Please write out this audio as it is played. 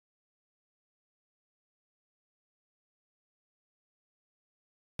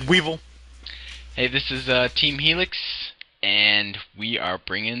Weevil. Hey, this is Team Helix, and we are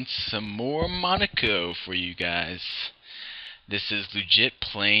bringing some more Monaco for you guys. This is legit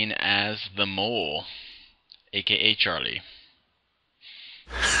playing as the Mole, aka Charlie.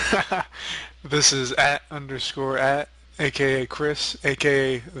 This is @_@, aka Chris,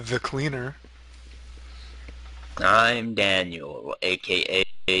 aka the Cleaner. I'm Daniel, aka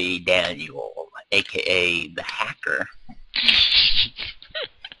Daniel, aka the Hacker.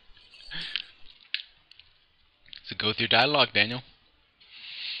 So go through dialogue, Daniel.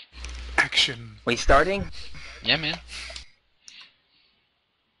 Action. We starting? Yeah, man.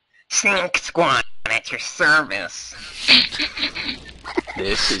 Snake Squad at your service.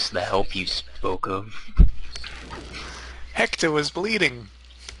 This is the help you spoke of. Hector was bleeding.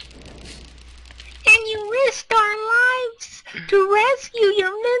 And you risked our lives to rescue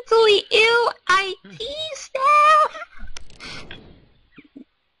your mentally ill IT staff?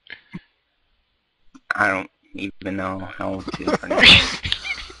 I don't even know how to pronounce.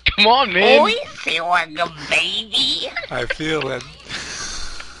 Come on, man. Oi, Silver baby. I feel it.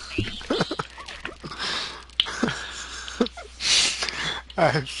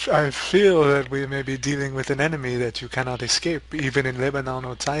 I feel that we may be dealing with an enemy that you cannot escape, even in Lebanon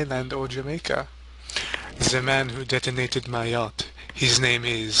or Thailand or Jamaica. The man who detonated my yacht, his name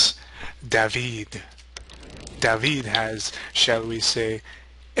is David. David has, shall we say,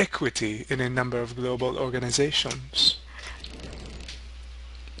 equity in a number of global organizations.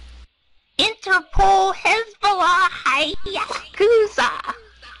 Interpol, Hezbollah, Yakuza.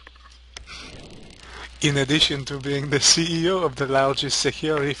 In addition to being the CEO of the largest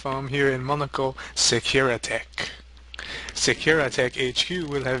security firm here in Monaco, Securitech. Securitech HQ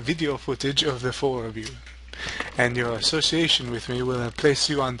will have video footage of the four of you, and your association with me will place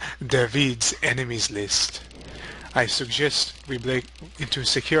you on David's enemies list. I suggest we break into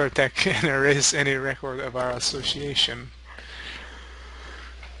Securitech and erase any record of our association.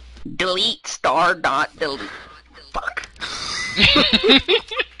 Delete star dot delete. Fuck.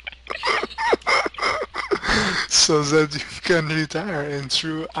 So that you can retire in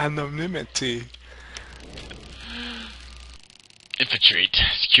true anonymity. Infiltrate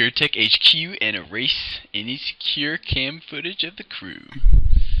Securitech HQ and erase any secure cam footage of the crew.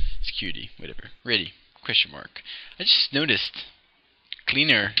 Security, whatever. Ready. Question mark. I just noticed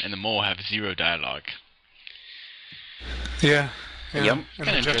Cleaner and the Mole have zero dialogue. Yeah. Yep. And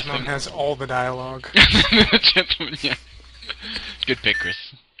Kinda the gentleman interesting. has all the dialogue. Gentlemen, yeah. Good pick,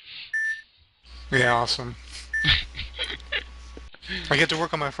 Chris. Yeah, awesome. I get to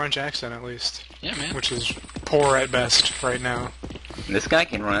work on my French accent at least, Yeah, man. which is poor at best right now. This guy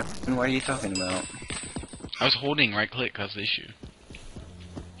can run. What are you talking about? I was holding right click cause the issue.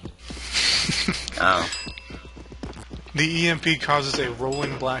 Oh. The EMP causes a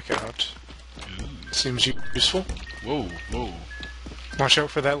rolling blackout. Seems useful. Whoa, whoa. Watch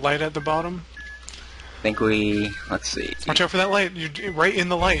out for that light at the bottom. Think we... Let's see. Watch out for that light. You're right in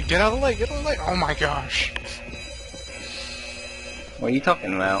the light. Get out of the light. Get out of the light. Oh my gosh. What are you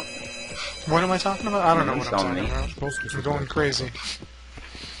talking about? What am I talking about? I don't know You what saw I'm me. talking about. You're going crazy.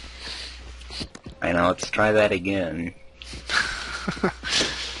 I know, let's try that again.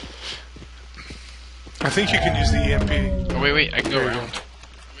 I think you can use the EMP. Oh, wait, I can go There you around.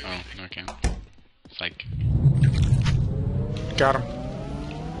 Oh, no, I can't. It's like... Got him.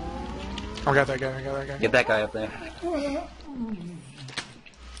 I got that guy. I got that guy. Get that guy up there.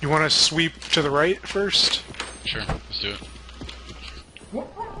 You want to sweep to the right first? Sure, let's do it.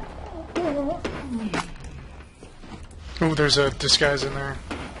 Oh, there's a disguise in there.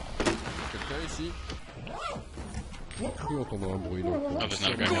 Oh, there's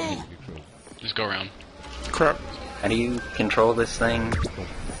not a guy. Just go around. Crap. How do you control this thing?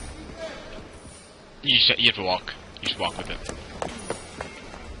 You have to walk. You just walk with it.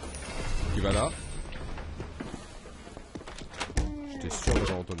 Tu vas là? J'étais sûr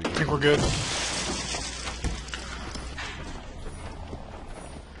d'avoir entendu. I think we're good.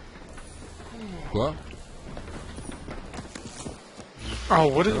 Quoi? Oh,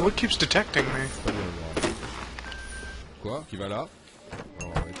 what keeps detecting me? Pas bien voir. Quoi? Qui va là?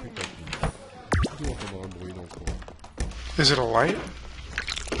 Oh, un truc à tout. Toujours entendre un bruit dans le coin. Is it a light?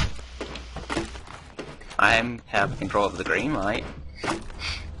 I have control of the green light.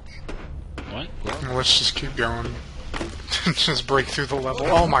 What? Well, let's just keep going. Just break through the level.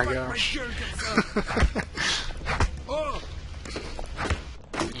 Oh my gosh.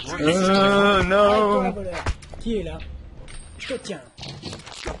 No! Qui est là? Je te tiens.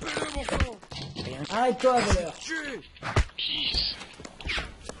 Arrête-toi, voleur. Jeez.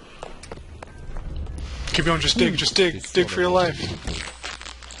 Keep going, just dig for your life.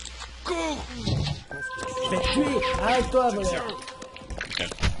 Arrête-toi, voleur. Okay,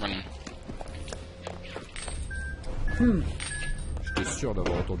 running. J'étais sûr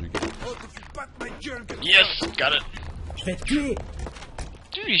d'avoir entendu quelque Yes, got it. Je vais te tuer.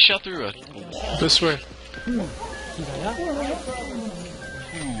 Dude, he shot through a wall. This way. Qui va là? Ooh,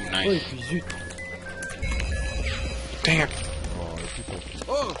 Oh, et nice. puis zut. Damn. Oh, le putain.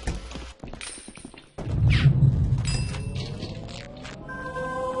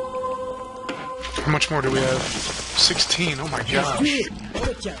 How much more do we have? 16. Oh my gosh. Tuer.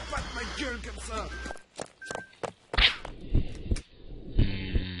 Oh, tiens.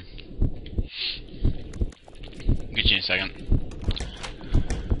 Get you in a second.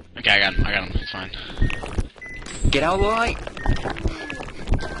 Okay, I got him. It's fine. Get out of the light!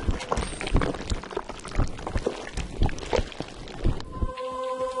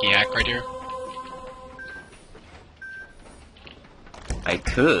 Can you hack right here? I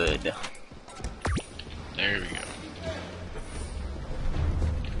could. There we go.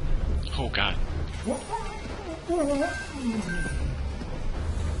 Oh god.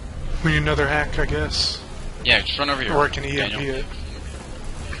 We need another hack, I guess. Yeah, just run over here. Or I can EMP Daniel. it.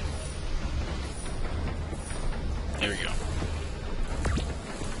 There we go.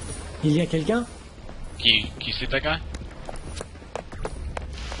 Il y a quelqu'un? Can you see that guy?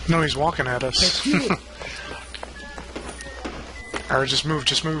 No, he's walking at us. Je vais te tuer. Alright, just move,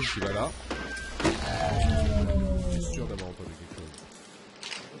 just move. Qui va là? J'étais sûr d'avoir entendu quelque chose.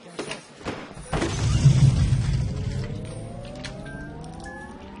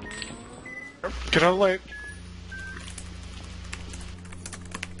 Get out of the light.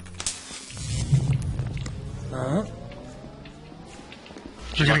 Hein?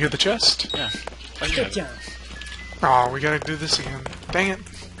 You're gonna get the chest? Yeah. Oh, Je you te got it. tiens. Oh, we gotta do this again. Dang it.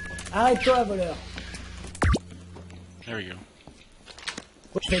 Arrête-toi, voleur. There we go.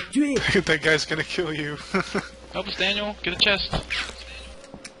 Je vais te tuer. That guy's gonna kill you. Help us, Daniel. Get a chest.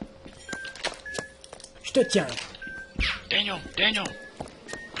 Je te tiens. Daniel.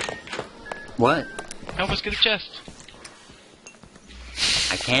 What? Help us get a chest.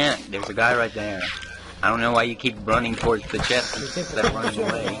 I can't. There's a guy right there. I don't know why you keep running towards the chest Je sais instead of running J'ai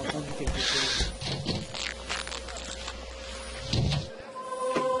away. entendu quelque chose.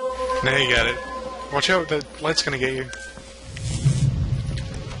 Now you got it. Watch out, the light's gonna get you.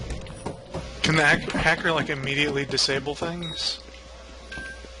 Can the hacker like immediately disable things?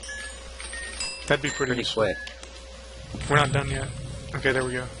 That'd be pretty Pretty useful. quick. We're not done yet. Okay, there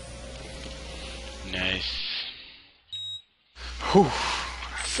we go. Nice. Whew.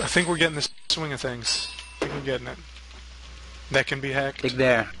 I think we're getting the swing of things. I think we're getting it. That can be hacked. Dig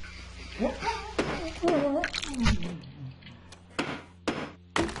there.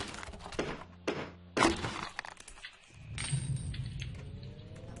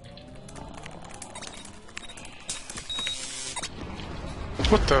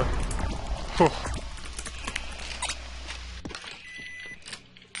 What the? Oh.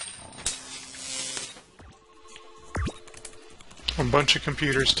 A bunch of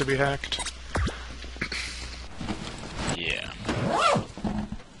computers to be hacked. Yeah.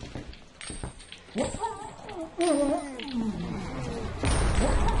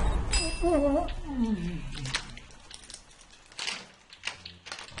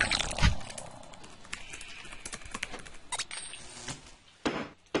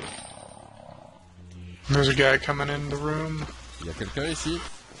 There's a guy coming in the room. Il y a quelqu'un ici?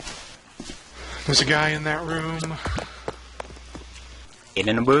 There's a guy in that room. Get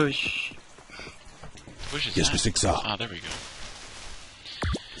in a bush. Which is Qu'est-ce que c'est que ça? Ah, there we go.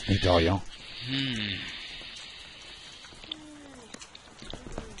 Et de rien.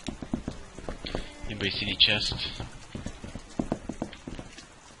 Anybody see any chests?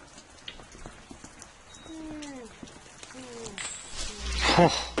 Oh.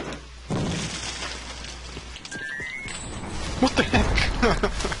 What the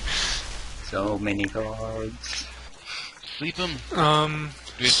heck? So many cards. Sleep them.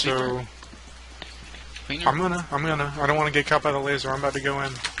 So Cleaner. I'm gonna. I don't want to get caught by the laser. I'm about to go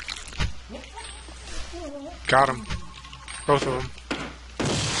in. Got him. Both of them.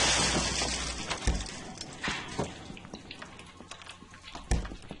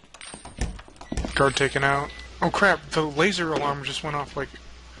 Guard taken out. Oh crap! The laser alarm just went off like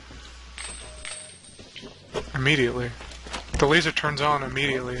immediately. The laser turns on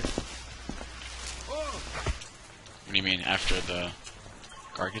immediately. What do you mean after the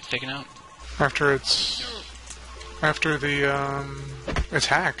guard gets taken out? After it's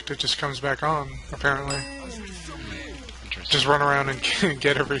hacked, it just comes back on, apparently. Interesting. Just run around and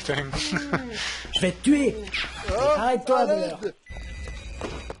get everything. Je vais te tuer. Arrête-toi, voleur.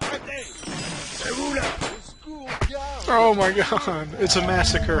 Oh my god, it's a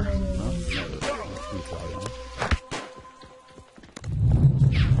massacre.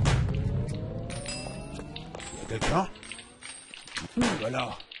 Quelqu'un?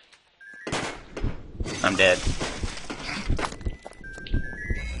 Voilà. I'm dead.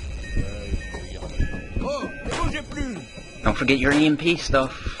 Oh, ne bougez plus. Don't forget your EMP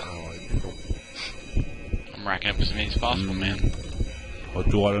stuff. I'm racking up as many as possible, man.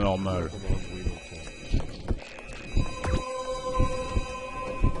 Retour à la normale.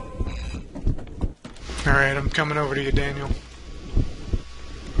 Alright, I'm coming over to you, Daniel.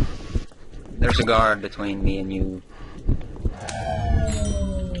 There's a guard between me and you.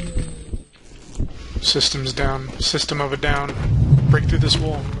 System's down. System of a down. Break through this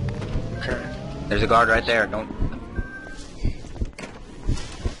wall. Okay. There's a guard right there. Don't.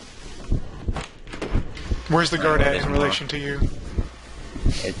 Where's the guard at there's in more. relation to you?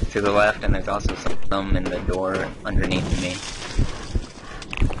 It's to the left, and there's also some in the door underneath me.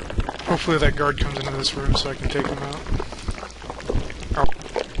 Hopefully that guard comes into this room so I can take him out. Oh.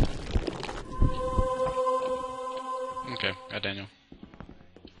 Okay, got Daniel.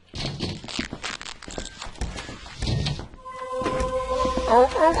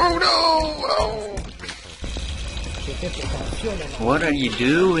 Oh no! Oh! J'ai fait préparation, maman. What are you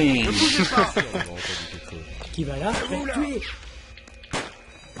doing? Qui va là? Je vais le tuer.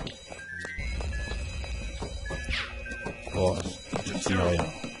 Oh, je tiens rien.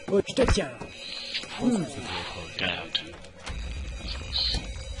 Oh, je te tiens. Get out.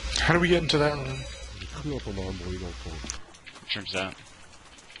 How do we get into that room? J'ai cru entendre un bruit dans le coin. Which room's that?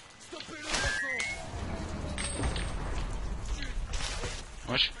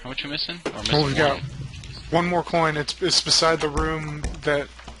 How much you missing? Or missing Well, we've got one? one more coin. It's beside the room that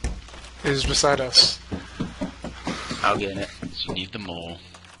is beside us. I'll get it. So you need the mole.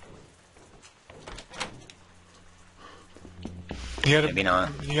 Maybe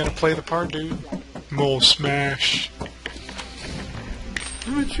not. You gotta play the part, dude. Mole smash.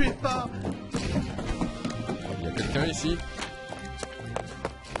 Il y a quelqu'un ici?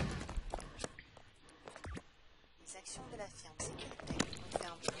 Les actions de la firme Securitech ont fait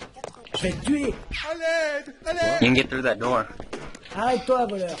environ 80. Je vais te tuer. You can get through that door. Arrête-toi,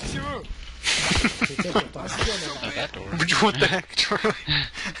 voleur. J'ai fait préparation, maman. Not that door. What the heck, Charlie?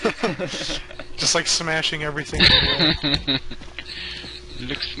 Just like smashing everything. In the wall. You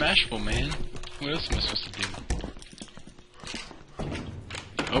look smashable, man. What else am I supposed to do?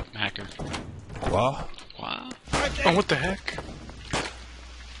 Oh, hacker. Quoi? Wow. Oh, what the heck?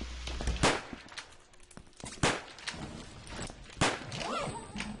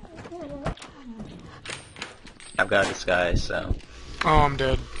 I've got a disguise, so. Oh, I'm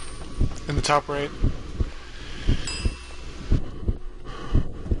dead. In the top right.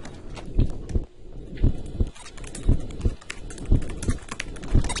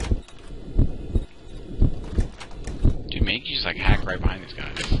 Dude, make you just like hack right behind these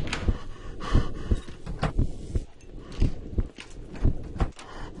guys.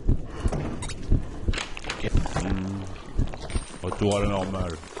 Retour à la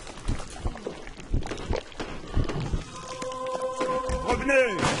normale.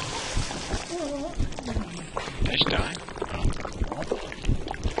 Revenez. Did I just die?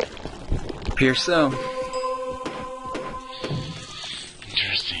 Appears so.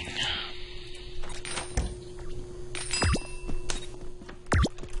 Interesting.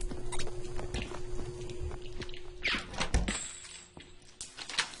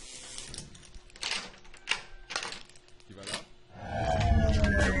 Qui va là?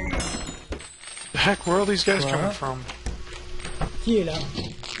 The heck, where are all these guys What? coming from? Qui est là?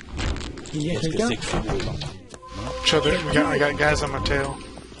 Il y a quelqu'un? I got guys on my tail.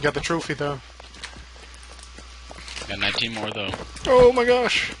 You got the trophy though. Got 19 more though. Oh my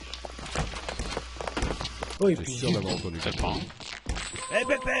gosh! Oh, et J'ai puis... sûr d'avoir entendu Is that bomb? Eh,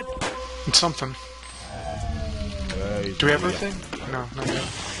 bête, bête. It's something. Ouais, Do we have everything? No, not yet.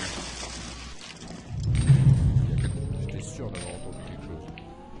 J'étais sûr d'avoir entendu quelque chose.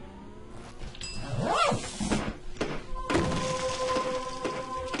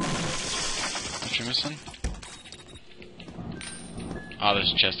 What you missing? Oh,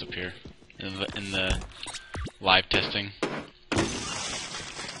 there's a chest up here. In the live testing.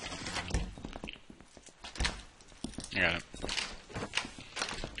 I got it.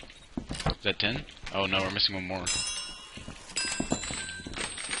 Is that 10? Oh no, we're missing one more.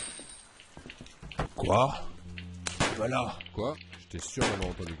 Quoi? Voilà. Quoi? J'étais sûr d'avoir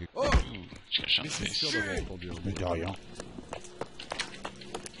entendu quelque chose. Ooh, just got shot in the J'étais face. sûr d'avoir entendu un Je bruit. dis rien.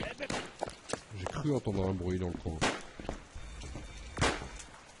 J'ai cru entendre un bruit dans le coin.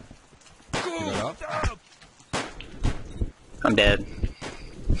 Qui va là? I'm dead.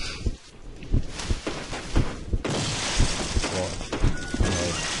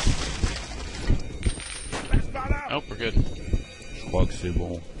 Oh, we're good. Je crois que c'est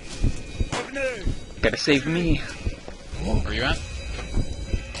bon. Gotta save me. Where are you at?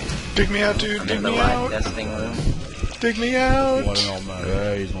 Dig me out, dude. I'm Dig in the me live out. testing room. Dig me out. Pour aller normal.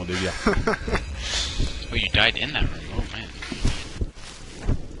 Ouais, ils ont des bières. Oh, you died in that room. Oh, man.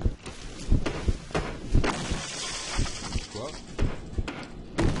 Quoi?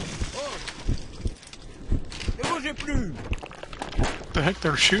 Ne bougez plus! The heck,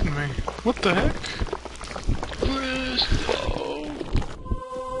 they're shooting me. What the heck?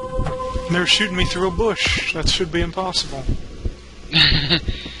 They're shooting me through a bush. That should be impossible.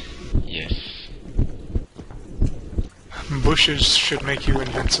 Yes. Bushes should make you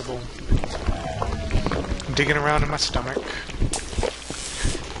invincible. I'm digging around in my stomach. Okay,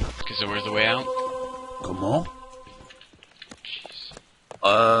 so where's the way out? Comment?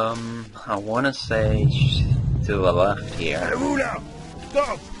 I wanna say to the left here. Allez-vous là?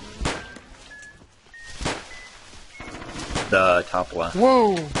 Stop! The top left.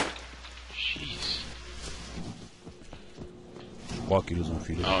 Whoa! Jeez. Je crois qu'ils les ont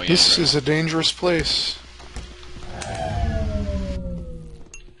filés. Oh, yeah. This right. is a dangerous place.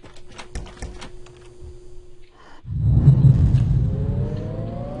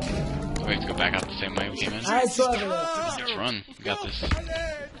 We have to go back out the same way we came in. Arrête-toi, Vélo. Let's run. We got this.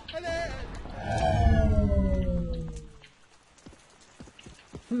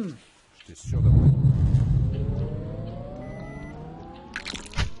 J'étais sûr d'avoir.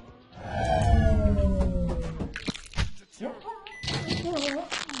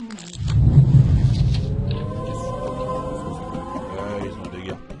 Ouais, ils ont des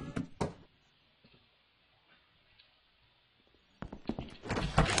gars.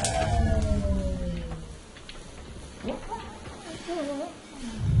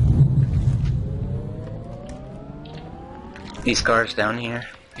 These cars down here.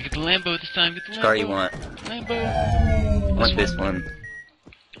 You get the Lambo this time. Get the Which Lambo. car you want? Lambo. I want this one.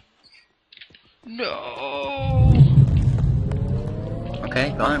 No.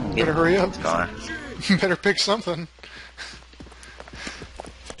 Okay, go on. Get Better hurry up. this car. Better pick something.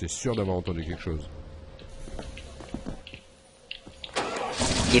 J'étais sûr d'avoir entendu quelque chose.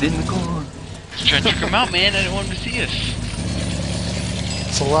 Get in the car. Just trying to trick him out, man. I didn't want him to see us.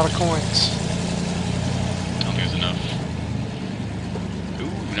 It's a lot of coins. I don't think there's enough.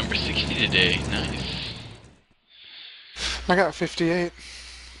 Ooh, number 60 today. Nice. I got 58.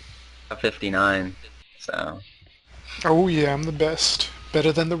 59. So. Oh yeah, I'm the best.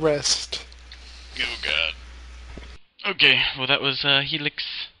 Better than the rest. Oh god. Okay, well that was Helix.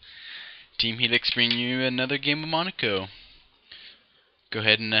 Team Helix bringing you another game of Monaco. Go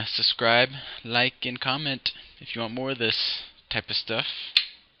ahead and subscribe, like, and comment if you want more of this type of stuff.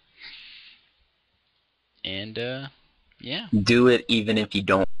 And yeah. Do it even if you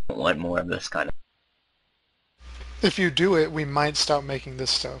don't want more of this kind of. If you do it, we might stop making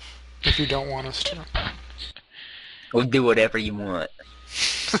this stuff. If you don't want us to. We'll do whatever you want.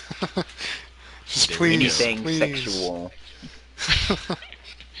 Just There we go. please, Anything please. sexual.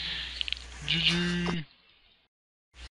 GG.